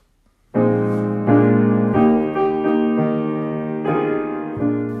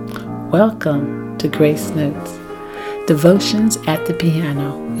Welcome to Grace Notes, Devotions at the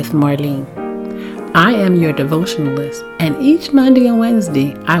Piano with Marlene. I am your devotionalist, and each Monday and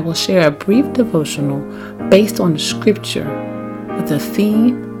Wednesday I will share a brief devotional based on the scripture with a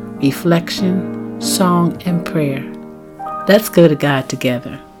theme, reflection, song, and prayer. Let's go to God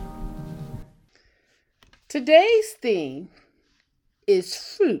together. Today's theme is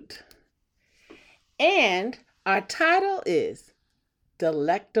fruit, and our title is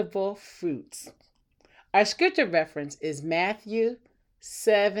Delectable Fruits. Our scripture reference is Matthew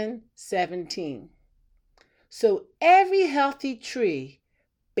 7:17. So every healthy tree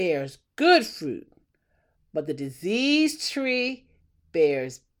bears good fruit, but the diseased tree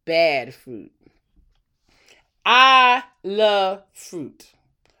bears bad fruit. I love fruit,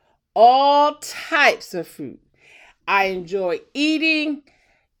 all types of fruit. I enjoy eating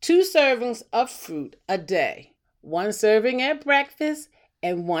 2 servings of fruit a day. 1 serving at breakfast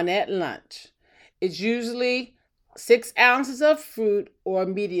and 1 at lunch. It's usually 6 ounces of fruit or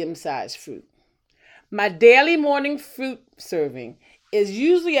medium-sized fruit. My daily morning fruit serving is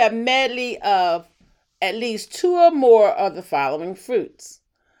usually a medley of at least 2 or more of the following fruits: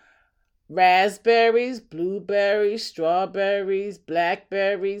 raspberries, blueberries, strawberries,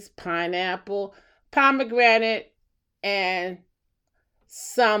 blackberries, pineapple, pomegranate, and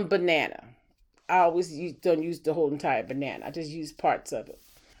some banana. I always don't use the whole entire banana. I just use parts of it.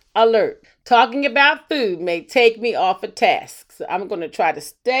 Alert. Talking about food may take me off a task. So I'm going to try to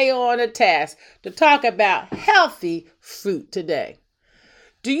stay on a task to talk about healthy fruit today.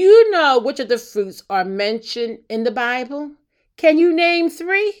 Do you know which of the fruits are mentioned in the Bible? Can you name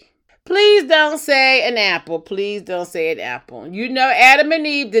 3? Please don't say an apple. Please don't say an apple. You know Adam and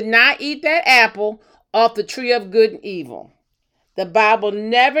Eve did not eat that apple off the tree of good and evil. The Bible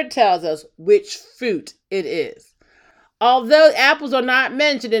never tells us which fruit it is. Although apples are not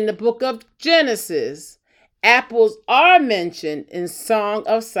mentioned in the book of Genesis, apples are mentioned in Song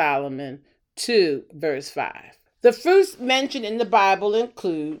of Solomon 2, verse 5. The fruits mentioned in the Bible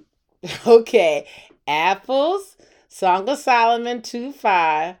include, apples, Song of Solomon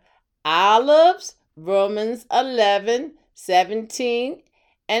 2:5, olives, Romans 11:17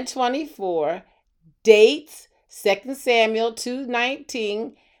 and 24, dates, 2 Samuel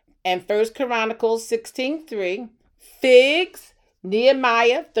 2:19 and 1 Chronicles 16:3, figs,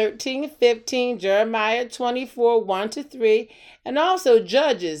 Nehemiah 13:15, Jeremiah 24:1-3, and also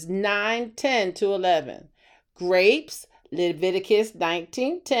Judges 9:10-11, grapes, Leviticus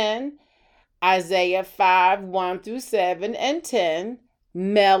 19:10, Isaiah 5:1-7 and 10,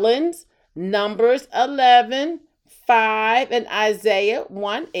 melons, Numbers 11:5 and Isaiah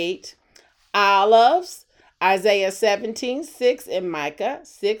 1:8, olives, Isaiah 17:6 and Micah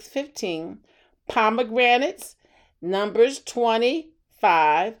 6:15, pomegranates, Numbers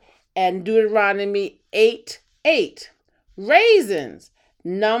 20:5 and Deuteronomy 8:8, raisins,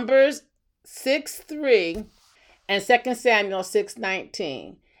 Numbers 6:3 and 2 Samuel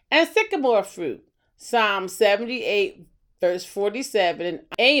 6:19, and sycamore fruit, Psalm 78 verse 47 and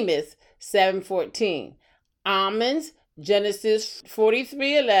Amos 7:14, almonds, Genesis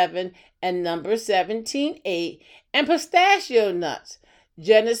 43:11 and Numbers 17:8, and pistachio nuts,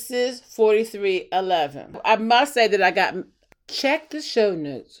 Genesis 43:11. I must say that check the show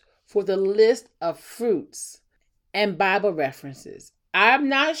notes for the list of fruits and Bible references. I'm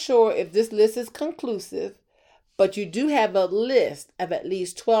not sure if this list is conclusive, but you do have a list of at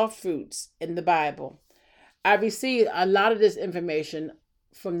least 12 fruits in the Bible. I received a lot of this information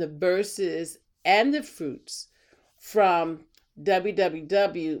from the verses and the fruits from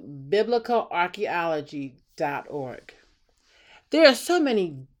www.biblicalarchaeology.org. There are so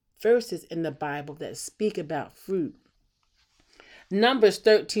many verses in the Bible that speak about fruit. Numbers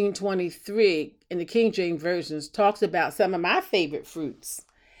 13:23 in the King James Version talks about some of my favorite fruits.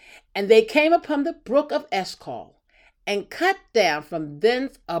 And they came upon the brook of Eshcol and cut down from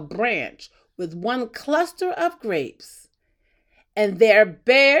thence a branch with 1 cluster of grapes, and there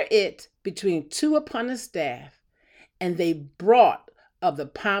bare it between 2 upon a staff. And they brought of the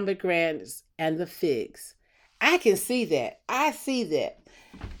pomegranates and the figs. I can see that. I see that.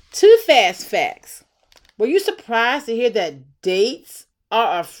 2 fast facts. Were you surprised to hear that dates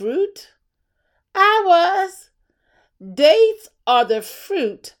are a fruit? I was. Dates are the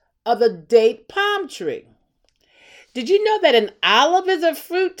fruit of the date palm tree. Did you know that an olive is a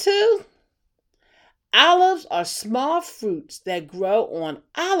fruit too? Olives are small fruits that grow on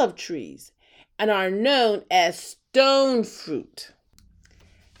olive trees and are known as stone fruit.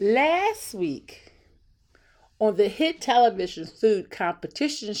 Last week, on the hit television food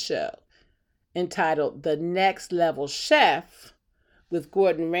competition show entitled The Next Level Chef, with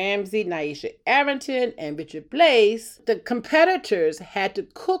Gordon Ramsay, Nyesha Arrington, and Richard Blais, the competitors had to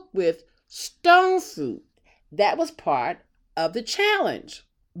cook with stone fruit. That was part of the challenge.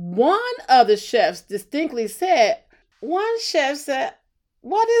 One of the chefs distinctly said, "What is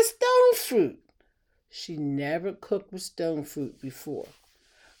stone fruit?" She never cooked with stone fruit before.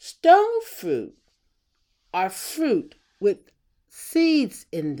 Stone fruit are fruit with seeds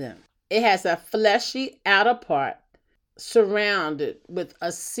in them. It has a fleshy outer part surrounded with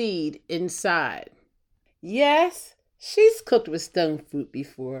a seed inside. Yes, she's cooked with stone fruit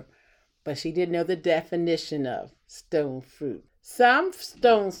before, but she didn't know the definition of stone fruit. Some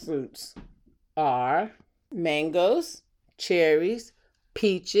stone fruits are mangoes, cherries,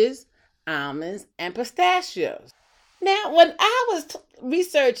 peaches, almonds, and pistachios. Now, when I was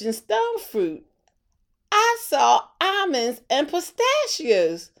researching stone fruit, I saw almonds and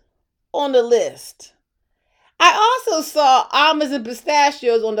pistachios on the list. I also saw almonds and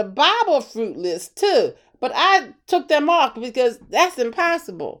pistachios on the Bible fruit list too, but I took them off because that's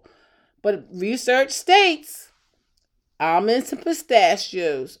impossible. But research states almonds and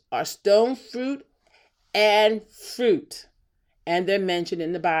pistachios are stone fruit, and they're mentioned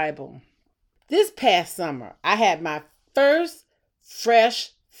in the Bible. This past summer, I had my first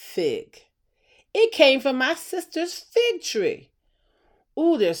fresh fig. It came from my sister's fig tree.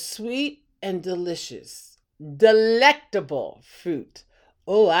 Ooh, they're sweet and delicious. Delectable fruit.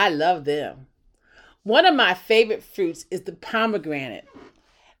 Oh, I love them. One of my favorite fruits is the pomegranate,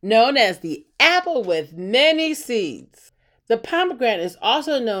 known as the apple with many seeds. The pomegranate is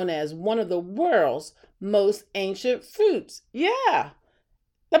also known as one of the world's most ancient fruits. Yeah,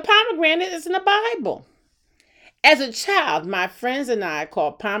 the pomegranate is in the Bible. As a child, my friends and I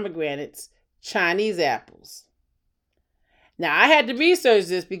called pomegranates Chinese apples. Now, I had to research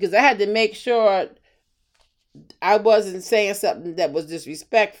this because I had to make sure I wasn't saying something that was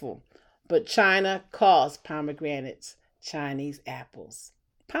disrespectful. But China calls pomegranates Chinese apples.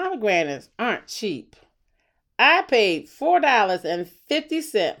 Pomegranates aren't cheap. I paid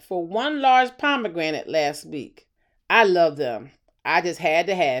 $4.50 for one large pomegranate last week. I love them. I just had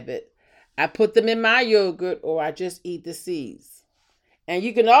to have it. I put them in my yogurt or I just eat the seeds. And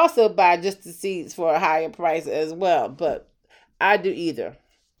you can also buy just the seeds for a higher price as well, but I do either.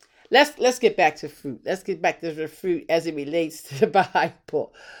 Let's get back to fruit. Let's get back to the fruit as it relates to the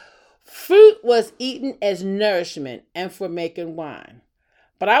Bible. Fruit was eaten as nourishment and for making wine.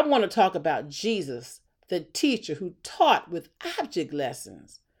 But I want to talk about Jesus, the teacher who taught with object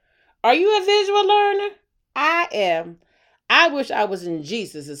lessons. Are you a visual learner? I am. I wish I was in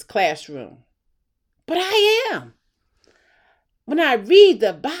Jesus' classroom. But I am. When I read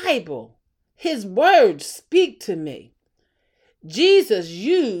the Bible, his words speak to me. Jesus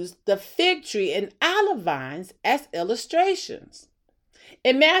used the fig tree and olive vines as illustrations.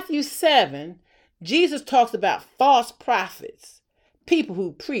 In Matthew 7, Jesus talks about false prophets, people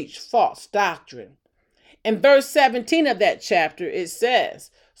who preach false doctrine. In verse 17 of that chapter, it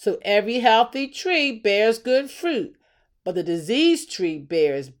says, "So every healthy tree bears good fruit, but the diseased tree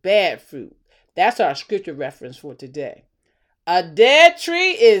bears bad fruit." That's our scripture reference for today. A dead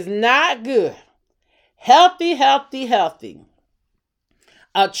tree is not good. Healthy, healthy, healthy.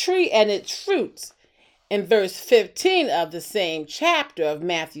 A tree and its fruits. In verse 15 of the same chapter of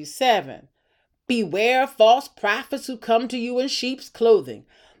Matthew 7, "Beware of false prophets who come to you in sheep's clothing,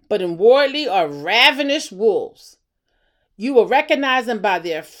 but inwardly are ravenous wolves. You will recognize them by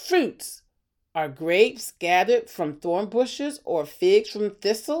their fruits. Are grapes gathered from thorn bushes or figs from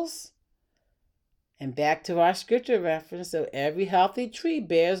thistles?" And back to our scripture reference. So every healthy tree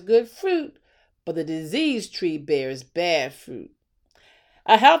bears good fruit, but the diseased tree bears bad fruit.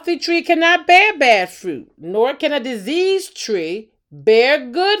 A healthy tree cannot bear bad fruit, nor can a diseased tree bear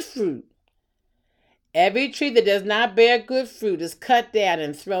good fruit. Every tree that does not bear good fruit is cut down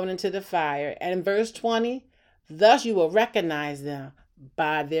and thrown into the fire. And in verse 20, "Thus you will recognize them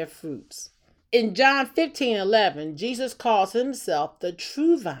by their fruits." In John 15:11, Jesus calls himself the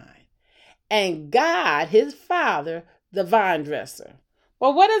true vine, and God, his Father, the vine dresser.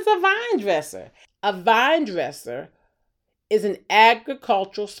 Well, what is a vine dresser? A vine dresser is an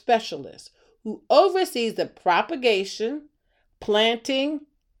agricultural specialist who oversees the propagation, planting,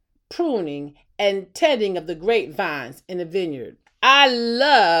 pruning, and tending of the grapevines in a vineyard. I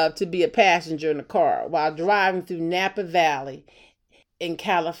love to be a passenger in a car while driving through Napa Valley in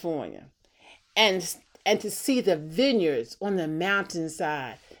California and to see the vineyards on the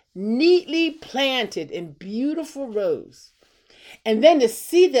mountainside neatly planted in beautiful rows. And then to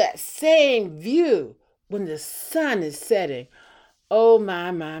see that same view when the sun is setting. Oh,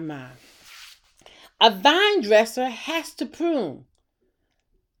 my, my, my. A vine dresser has to prune.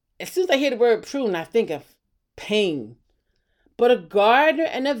 As soon as I hear the word prune, I think of pain. But a gardener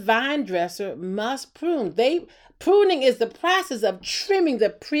and a vine dresser must prune. Pruning is the process of trimming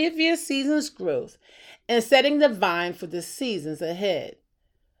the previous season's growth and setting the vine for the seasons ahead,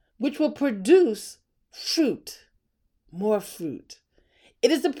 which will produce fruit, more fruit.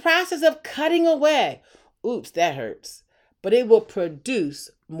 It is the process of cutting away. Oops, that hurts. But it will produce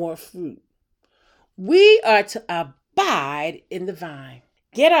more fruit. We are to abide in the vine.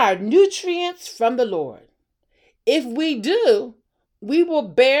 Get our nutrients from the Lord. If we do, we will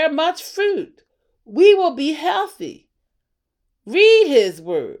bear much fruit. We will be healthy. Read His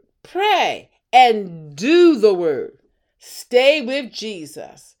word, pray, and do the word. Stay with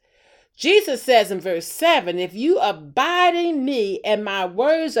Jesus. Jesus says in verse 7, if you abide in me and my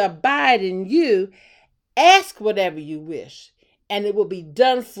words abide in you, ask whatever you wish, and it will be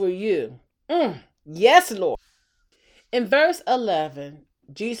done for you. Yes, Lord. In verse 11,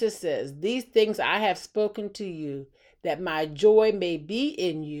 Jesus says, these things I have spoken to you, that my joy may be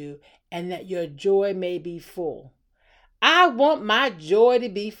in you, and that your joy may be full. I want my joy to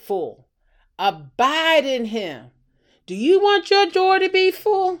be full. Abide in Him. Do you want your joy to be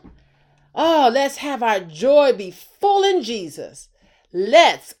full? Oh, let's have our joy be full in Jesus.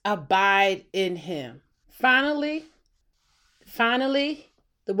 Let's abide in Him. Finally,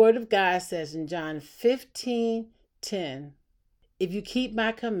 the Word of God says in John 15:10, if you keep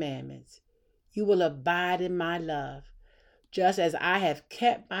my commandments, you will abide in my love, just as I have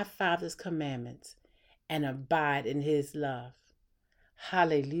kept my Father's commandments and abide in His love.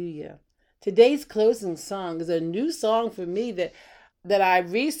 Hallelujah. Today's closing song is a new song for me that I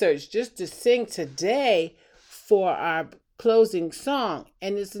researched just to sing today for our closing song,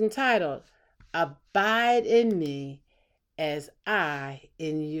 and it's entitled, Abide in Me as I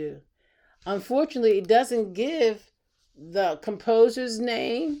in You. Unfortunately, it doesn't give the composer's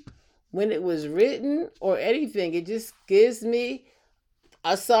name, when it was written, or anything. It just gives me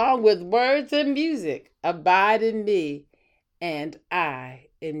a song with words and music. Abide in me and I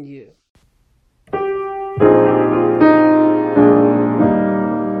in you.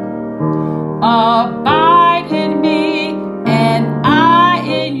 Abide in me and I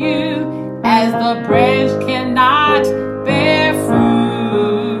in you, as the branch cannot bear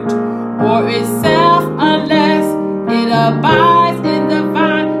fruit or itself unless it abides in the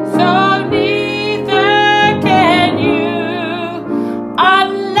vine, so neither can you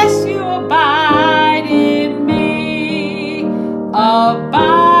unless you abide in me.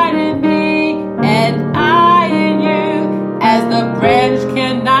 Abide in me and I in you, as the branch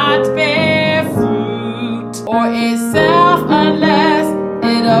cannot bear fruit or itself unless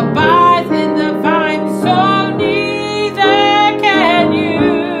it abides in the vine, so neither can you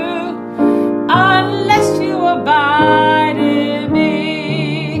unless you abide in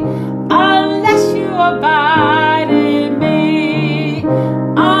me. Unless you abide in me.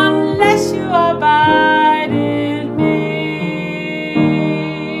 Unless you abide in me.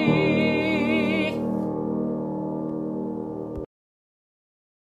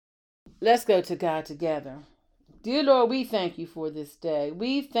 Let's go to God together. Dear Lord, we thank you for this day.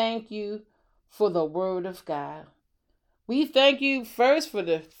 We thank you for the word of God. We thank you first for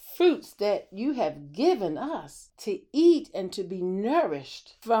the fruits that you have given us to eat and to be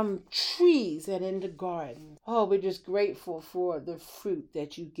nourished from trees and in the garden. Oh, we're just grateful for the fruit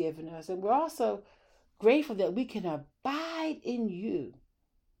that you've given us. And we're also grateful that we can abide in you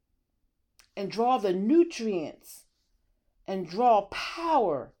and draw the nutrients and draw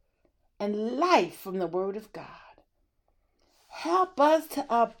power and life from the word of God. Help us to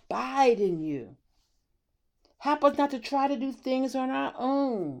abide in you. Help us not to try to do things on our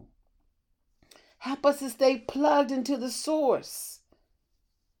own. Help us to stay plugged into the source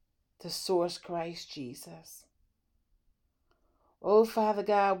Christ Jesus. Oh, Father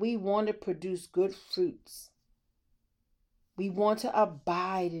God, we want to produce good fruits. We want to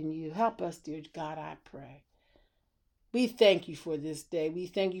abide in you. Help us, dear God, I pray. We thank you for this day. We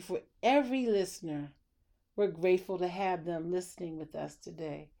thank you for every listener. We're grateful to have them listening with us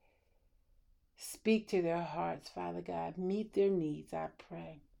today. Speak to their hearts, Father God. Meet their needs, I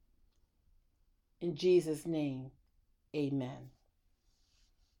pray. In Jesus' name, amen.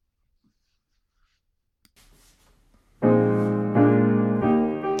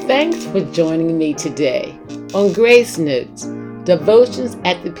 Thanks for joining me today on Grace Notes, Devotions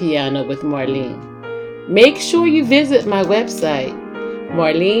at the Piano with Marlene. Make sure you visit my website,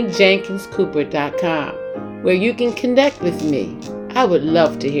 MarleneJenkinsCooper.com, where you can connect with me. I would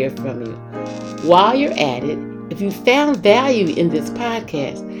love to hear from you. While you're at it, if you found value in this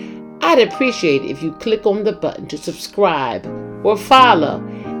podcast, I'd appreciate it if you click on the button to subscribe or follow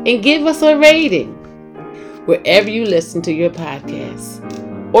and give us a rating wherever you listen to your podcast.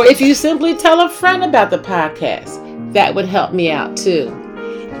 Or if you simply tell a friend about the podcast, that would help me out too.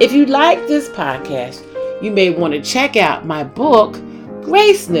 If you like this podcast, you may want to check out my book,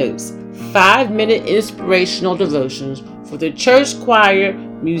 Grace Notes, 5-minute inspirational devotions for the church choir,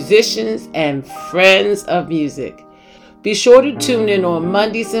 musicians, and friends of music. Be sure to tune in on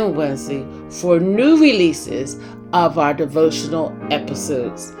Mondays and Wednesdays for new releases of our devotional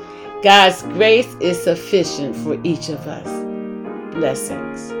episodes. God's grace is sufficient for each of us.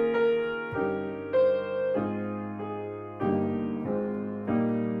 Blessings.